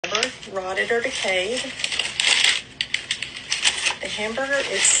rotted or decayed. The hamburger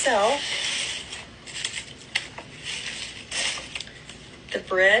itself, the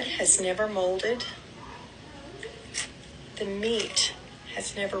bread has never molded. The meat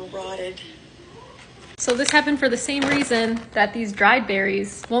has never rotted. So this happened for the same reason that these dried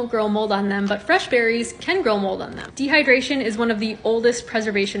berries won't grow mold on them, but fresh berries can grow mold on them. Dehydration is one of the oldest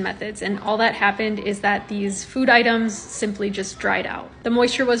preservation methods, and all that happened is that these food items simply just dried out. The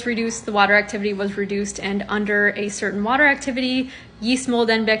moisture was reduced, the water activity was reduced, and under a certain water activity, yeast,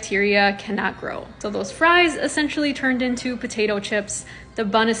 mold, and bacteria cannot grow. So those fries essentially turned into potato chips, the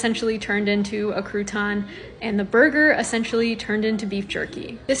bun essentially turned into a crouton, and the burger essentially turned into beef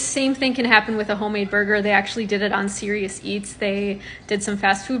jerky. This same thing can happen with a homemade burger. They actually did it on Serious Eats. They did some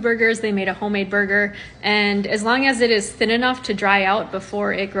fast food burgers, they made a homemade burger, and as long as it is thin enough to dry out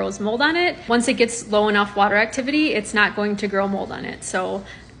before it grows mold on it, once it gets low enough water activity, it's not going to grow mold on it. So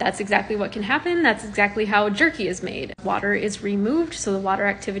that's exactly what can happen. That's exactly how jerky is made. Water is removed, so the water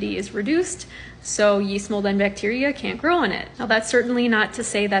activity is reduced, so yeast, mold, and bacteria can't grow in it. Now, that's certainly not to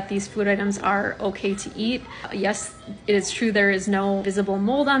say that these food items are okay to eat. Yes, it is true there is no visible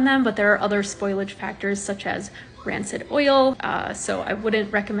mold on them, but there are other spoilage factors such as rancid oil, so I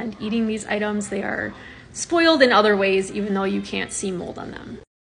wouldn't recommend eating these items. They are spoiled in other ways, even though you can't see mold on them.